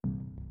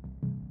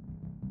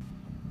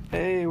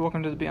Hey,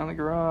 welcome to the Beyond the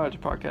Garage, a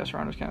podcast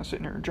where I'm just kind of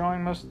sitting here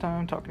enjoying most of the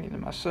time, talking either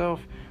myself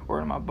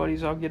or to my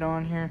buddies I'll get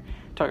on here,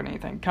 talking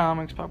anything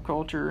comics, pop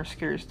culture,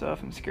 scary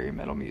stuff, and scary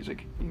metal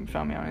music. You can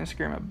find me on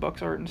Instagram at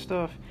BucksArt and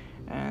stuff,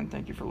 and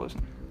thank you for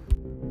listening.